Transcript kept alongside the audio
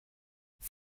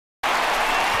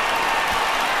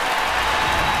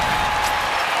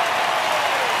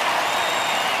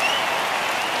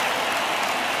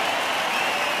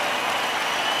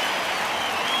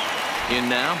In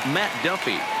now, Matt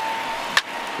Duffy.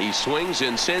 He swings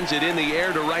and sends it in the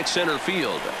air to right center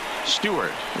field.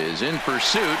 Stewart is in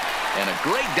pursuit, and a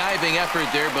great diving effort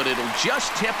there, but it'll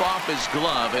just tip off his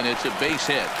glove, and it's a base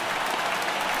hit.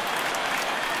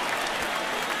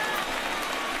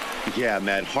 Yeah,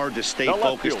 Matt, hard to stay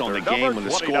focused on the game when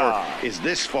the score is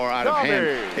this far out of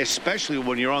hand, especially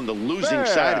when you're on the losing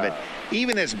side of it.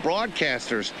 Even as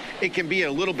broadcasters, it can be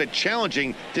a little bit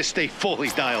challenging to stay fully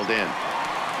dialed in.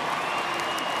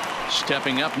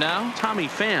 Stepping up now, Tommy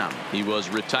Pham. He was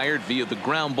retired via the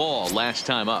ground ball last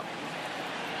time up.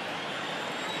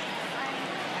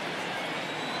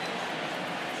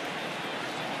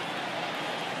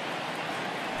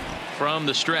 From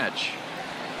the stretch.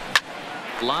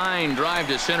 Line drive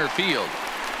to center field.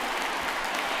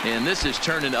 And this is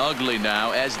turning ugly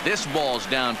now as this ball's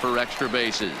down for extra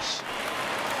bases.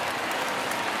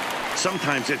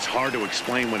 Sometimes it's hard to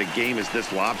explain when a game is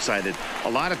this lopsided. A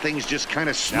lot of things just kind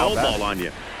of snowball on you.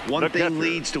 One thing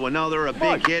leads to another, a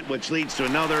big hit, which leads to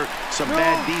another, some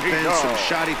bad defense, some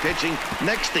shoddy pitching.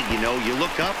 Next thing you know, you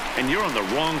look up and you're on the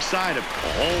wrong side of a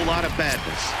whole lot of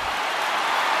badness.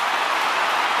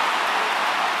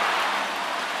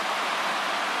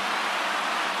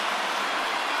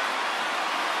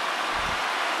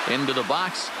 Into the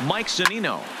box, Mike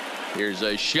Zunino. Here's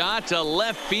a shot to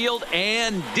left field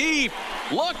and deep.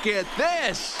 Look at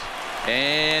this.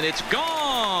 And it's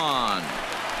gone.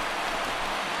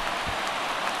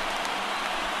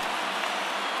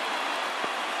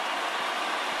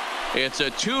 It's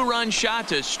a two-run shot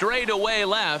to straightaway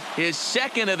left, his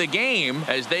second of the game,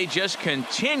 as they just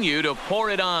continue to pour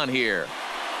it on here.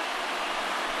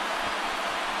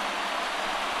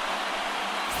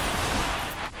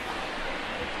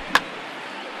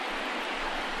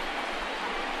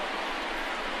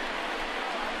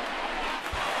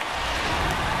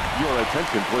 Your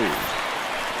attention, please.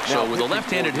 So with a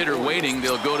left-handed hitter waiting,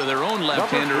 they'll go to their own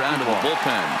left-hander out of the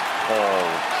bullpen.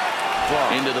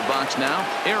 Into the box now,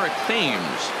 Eric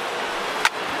Thames.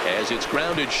 As it's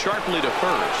grounded sharply to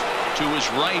first. To his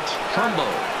right, Trumbo.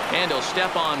 And he'll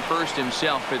step on first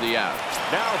himself for the out.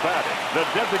 Now batting, the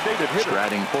designated hitter.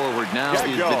 Striding forward now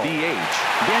is the DH,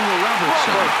 Daniel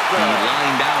Robertson. He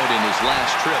lined out in his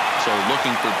last trip, so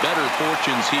looking for better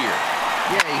fortunes here.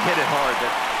 Yeah, he hit it hard.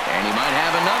 And he might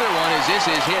have another one as this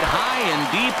is hit high and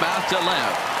deep out to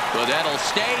left. But that'll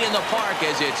stay in the park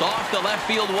as it's off the left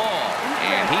field wall.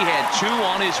 And he had two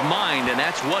on his mind, and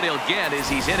that's what he'll get as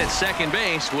he's in at second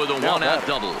base with a one-out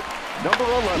double. Number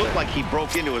 11. Looked like he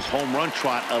broke into his home run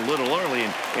trot a little early,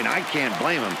 and I can't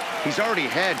blame him. He's already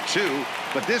had two,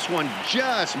 but this one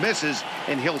just misses,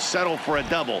 and he'll settle for a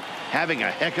double. Having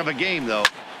a heck of a game, though.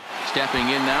 Stepping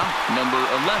in now, number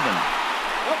 11.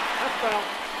 Oh, that's foul.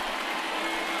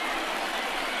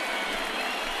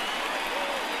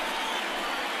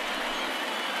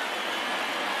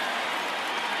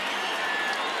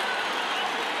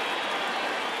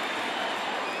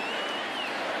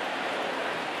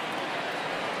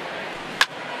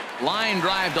 Line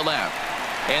drive to left.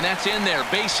 And that's in there.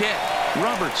 Base hit.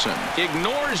 Robertson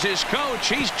ignores his coach.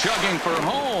 He's chugging for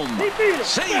home.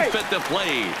 Safe at the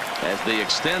plate as they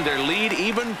extend their lead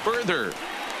even further.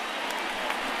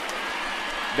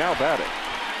 Now batting,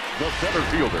 the center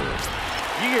fielder,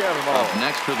 Guillermo. Up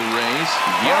next for the Rays,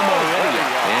 Guillermo Heredia.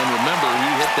 And remember, he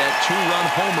hit that two-run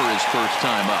homer his first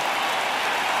time up.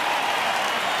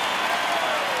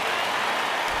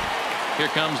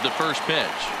 Here comes the first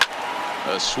pitch.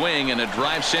 A swing and a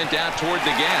drive sent out toward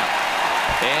the gap.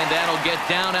 And that'll get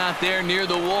down out there near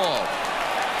the wall.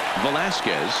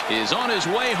 Velasquez is on his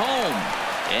way home.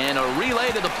 And a relay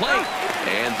to the plate.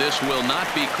 And this will not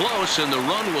be close, and the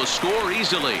run will score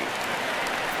easily.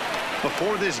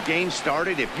 Before this game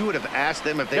started, if you would have asked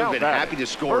them if they would have been happy to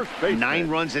score 9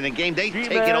 runs in a game, they'd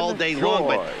take it all day long.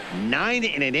 But 9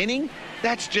 in an inning?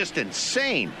 That's just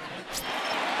insane.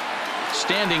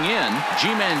 Standing in,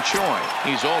 Ji-Man Choi.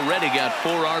 He's already got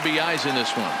 4 RBIs in this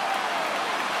one.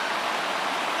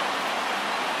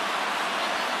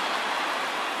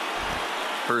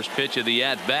 First pitch of the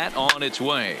at-bat on its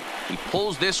way. He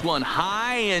pulls this one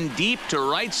high and deep to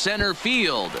right center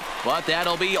field. But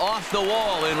that'll be off the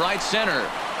wall in right center.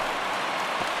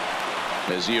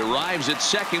 As he arrives at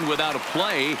second without a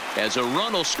play, as a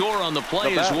run will score on the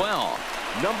play as well.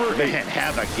 Number 8. Man,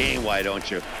 have a game, why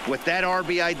don't you? With that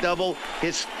RBI double,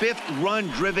 his 5th run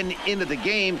driven into the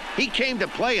game, he came to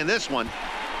play in this one.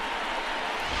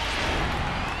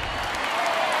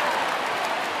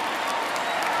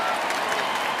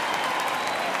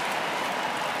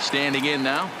 Standing in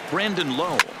now, Brandon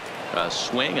Lowe. A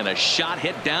swing and a shot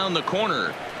hit down the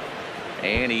corner.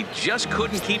 And he just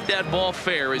couldn't keep that ball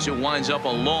fair as it winds up a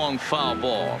long foul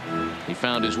ball. He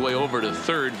found his way over to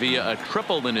third via a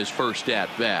triple in his first at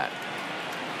bat.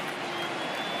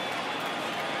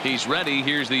 He's ready.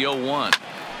 Here's the 0-1.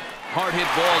 Hard hit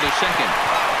ball to second.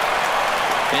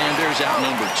 And there's out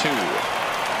number 2.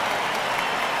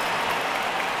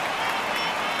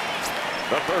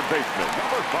 The third baseman,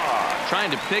 number 5.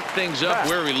 Trying to pick things up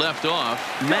where he left off.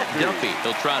 Matt Duffy.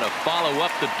 He'll try to follow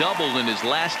up the double in his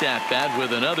last at-bat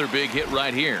with another big hit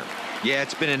right here. Yeah,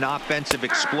 it's been an offensive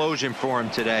explosion for him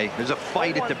today. There's a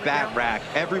fight at the bat rack.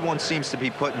 Everyone seems to be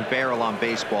putting barrel on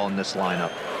baseball in this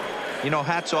lineup. You know,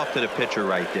 hats off to the pitcher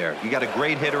right there. You got a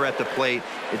great hitter at the plate.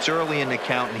 It's early in the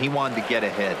count, and he wanted to get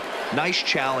ahead. Nice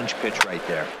challenge pitch right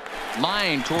there.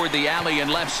 Line toward the alley in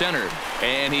left center,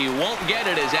 and he won't get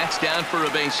it as that's down for a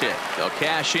base hit. They'll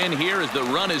cash in here as the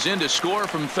run is in to score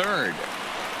from third.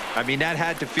 I mean, that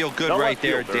had to feel good right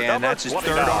there, Dan. That's his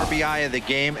third RBI of the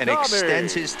game and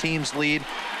extends his team's lead.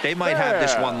 They might have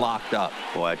this one locked up.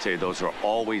 Boy, I tell you, those are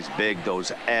always big,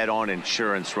 those add-on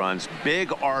insurance runs. Big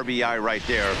RBI right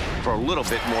there for a little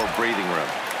bit more breathing room.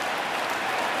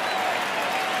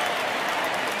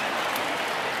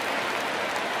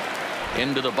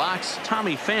 Into the box,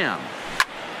 Tommy Pham.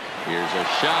 Here's a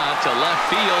shot to left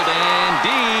field and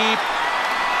deep.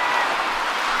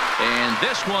 And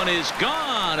this one is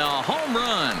gone. A home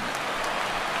run.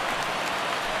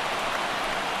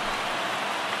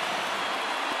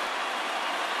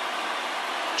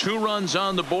 Two runs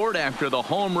on the board after the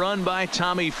home run by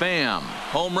Tommy Pham.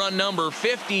 Home run number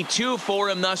 52 for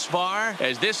him thus far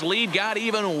as this lead got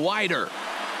even wider.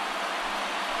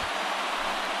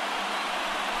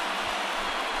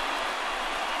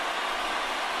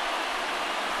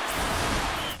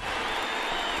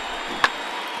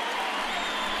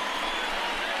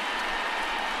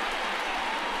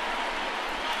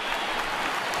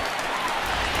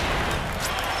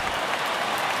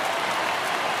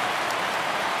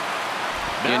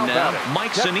 In now,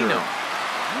 Mike Zunino.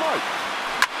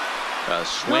 A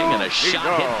swing and a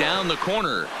shot hit down the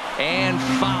corner and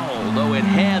foul, though it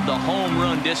had the home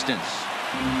run distance.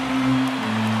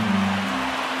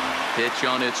 Pitch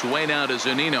on its way now to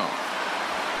Zunino.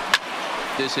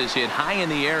 This is hit high in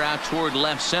the air out toward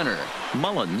left center.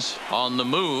 Mullins on the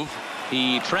move.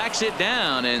 He tracks it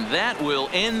down, and that will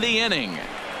end the inning.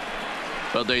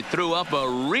 But they threw up a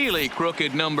really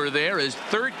crooked number there as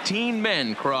 13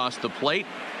 men crossed the plate.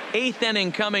 8th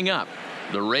inning coming up.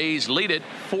 The Rays lead it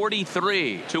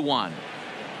 43-1.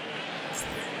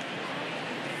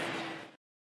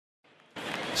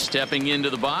 Stepping into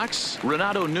the box,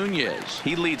 Renato Nunez.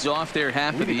 He leads off their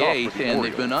half of the 8th, and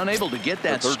they've been unable to get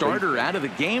that starter out of the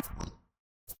game.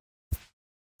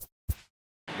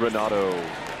 Renato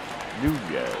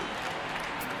Nunez.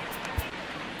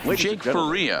 Jake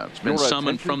Faria has been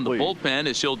summoned from the bullpen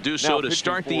as he'll do so to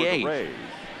start the 8th.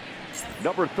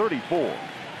 Number 34.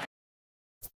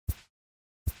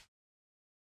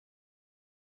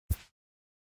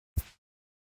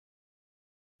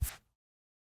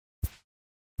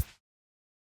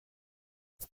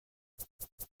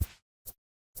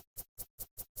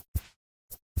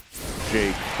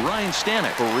 Ryan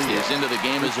Stanek is into the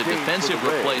game as a defensive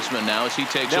replacement now as he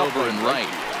takes over in right.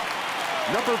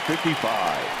 Number 55.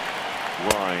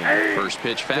 Ryan. First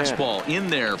pitch fastball in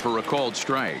there for a called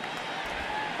strike.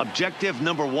 Objective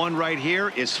number 1 right here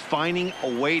is finding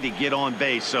a way to get on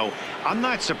base. So I'm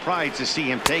not surprised to see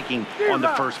him taking on the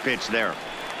first pitch there.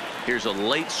 Here's a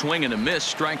late swing and a miss,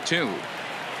 strike 2.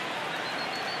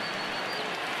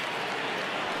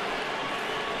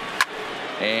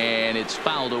 And it's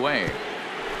fouled away.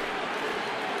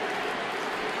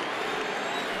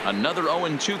 Another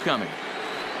 0-2 coming.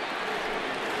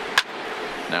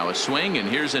 Now a swing, and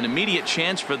here's an immediate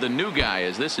chance for the new guy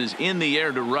as this is in the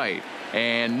air to right,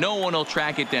 and no one will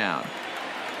track it down.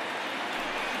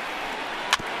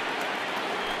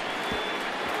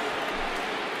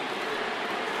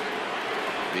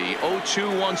 The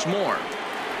 0-2 once more.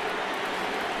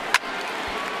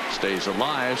 Stays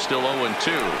alive, still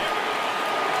 0-2.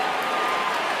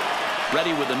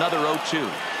 Ready with another 0-2.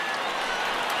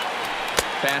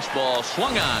 Fastball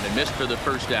swung on and missed for the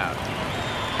first out.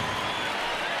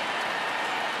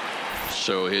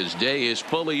 So his day is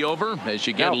fully over as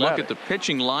you get a look at the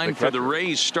pitching line for the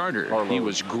Rays starter. He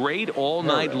was great all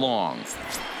night long.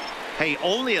 Hey,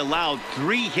 only allowed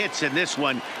 3 hits in this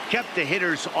one, kept the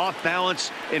hitters off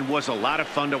balance, and was a lot of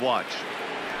fun to watch.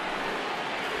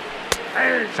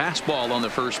 Fastball on the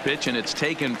first pitch, and it's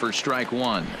taken for strike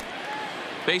 1.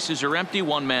 Bases are empty,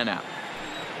 1 man out.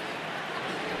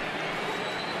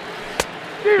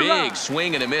 Big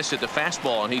swing and a miss at the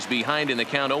fastball, and he's behind in the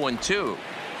count 0-2.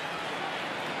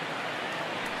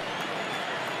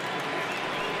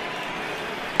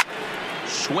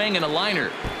 swing and a liner.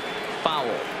 Foul.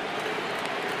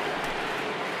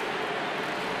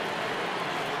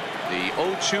 The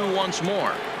 0-2 once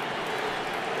more.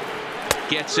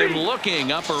 Gets him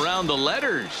looking up around the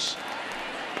letters.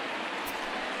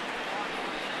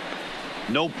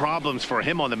 No problems for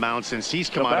him on the mound since he's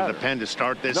come out of the pen to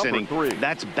start this inning.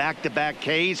 That's back-to-back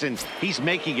Ks, and he's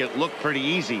making it look pretty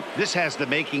easy. This has the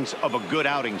makings of a good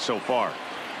outing so far.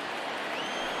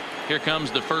 Here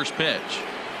comes the first pitch.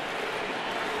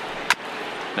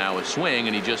 Now a swing,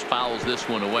 and he just fouls this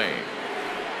one away.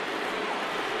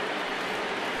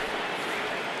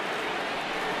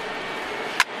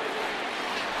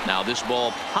 Now this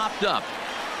ball popped up.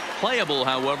 Playable,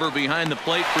 however, behind the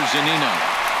plate for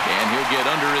Zunino. And he'll get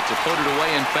under it to put it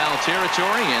away in foul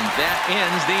territory, and that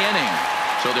ends the inning.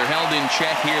 So they're held in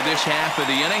check here this half of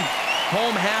the inning.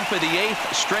 Home half of the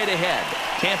eighth straight ahead.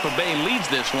 Tampa Bay leads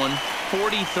this one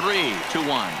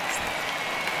 43-1.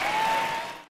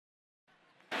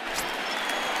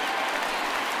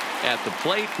 At the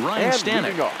plate, Ryan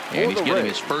Stanek. And he's getting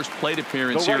his first plate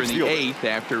appearance here in the eighth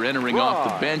after entering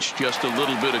off the bench just a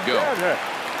little bit ago.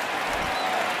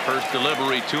 First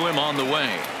delivery to him on the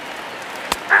way.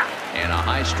 And a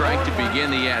high strike to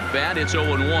begin the at-bat. It's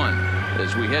 0-1.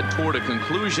 As we head toward a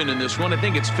conclusion in this one, I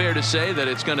think it's fair to say that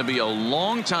it's going to be a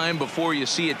long time before you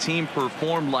see a team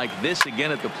perform like this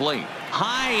again at the plate.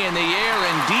 High in the air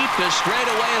and deep to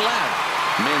straightaway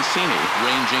left. Mancini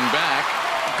ranging back.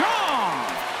 Gone!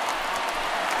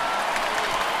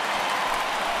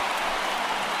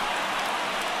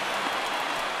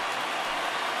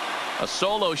 A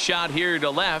solo shot here to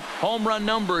left. Home run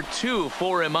number 2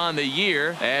 for him on the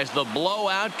year as the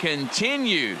blowout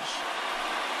continues.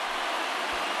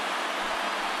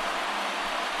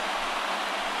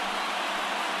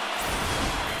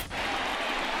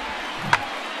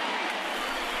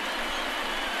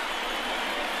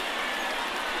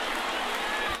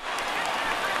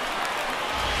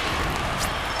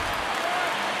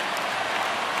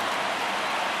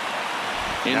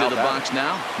 Into the box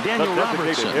now, Daniel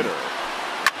Robertson.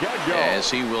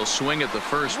 As he will swing at the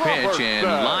first pitch and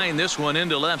line this one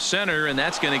into left center, and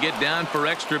that's going to get down for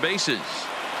extra bases.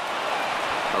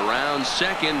 Around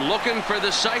second, looking for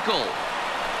the cycle.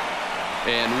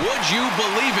 And would you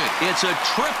believe it? It's a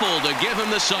triple to give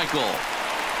him the cycle.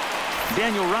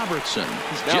 Daniel Robertson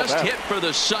just hit for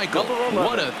the cycle.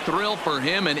 What a thrill for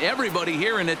him and everybody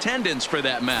here in attendance for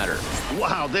that matter.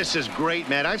 Wow, this is great,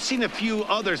 man. I've seen a few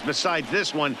others besides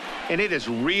this one, and it is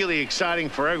really exciting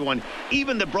for everyone,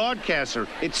 even the broadcaster.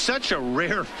 It's such a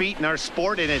rare feat in our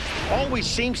sport, and it always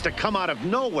seems to come out of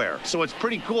nowhere. So it's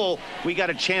pretty cool we got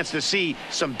a chance to see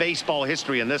some baseball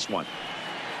history in this one.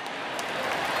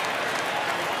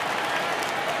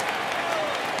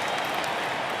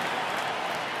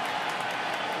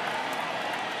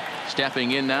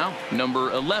 Stepping in now,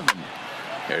 number 11.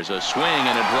 There's a swing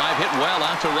and a drive hit well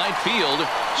out to right field.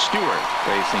 Stewart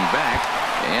facing back,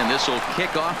 and this will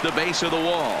kick off the base of the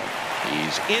wall.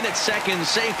 He's in at second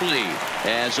safely,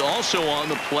 as also on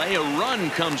the play a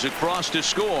run comes across to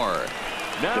score.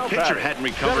 The pitcher hadn't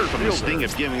recovered from the sting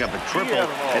of giving up a triple,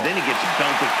 and then he gets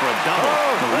belted for a double.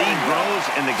 The lead grows,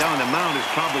 and the guy on the mound is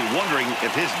probably wondering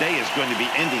if his day is going to be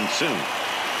ending soon.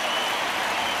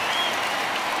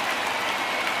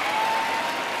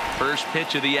 First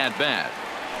pitch of the at-bat.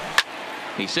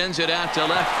 He sends it out to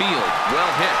left field.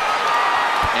 Well hit.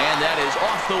 And that is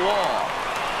off the wall.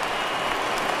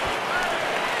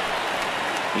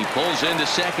 He pulls into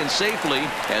second safely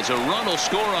as a run will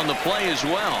score on the play as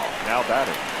well. Now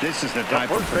batting. This is the type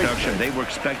of production they were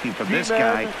expecting from this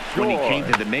guy when he came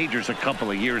to the majors a couple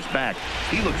of years back.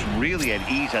 He looks really at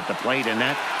ease at the plate, and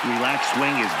that relaxed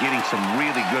swing is getting some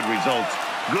really good results.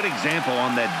 Good example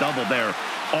on that double there.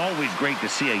 Always great to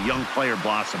see a young player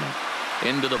blossoming.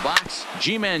 Into the box,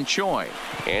 Ji-Man Choi.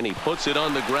 And he puts it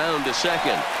on the ground to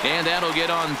second. And that'll get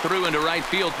on through into right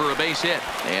field for a base hit.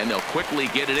 And they'll quickly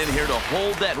get it in here to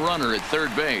hold that runner at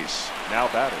third base. Now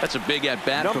batting. That's a big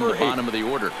at-bat from the bottom of the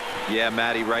order. Yeah,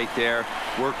 Matty, right there.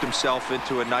 Worked himself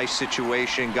into a nice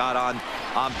situation. Got on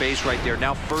base right there.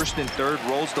 Now first and third.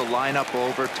 Rolls the lineup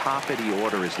over. Top of the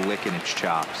order is licking its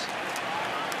chops.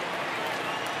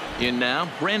 In now,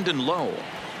 Brandon Lowe.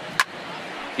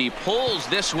 He pulls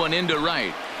this one into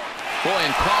right. Boy,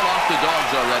 and call off the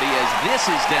dogs already as this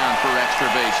is down for extra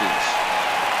bases.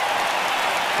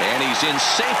 And he's in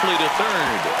safely to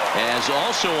third. As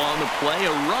also on the play,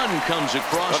 a run comes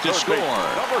across to score.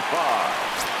 Number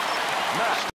 5.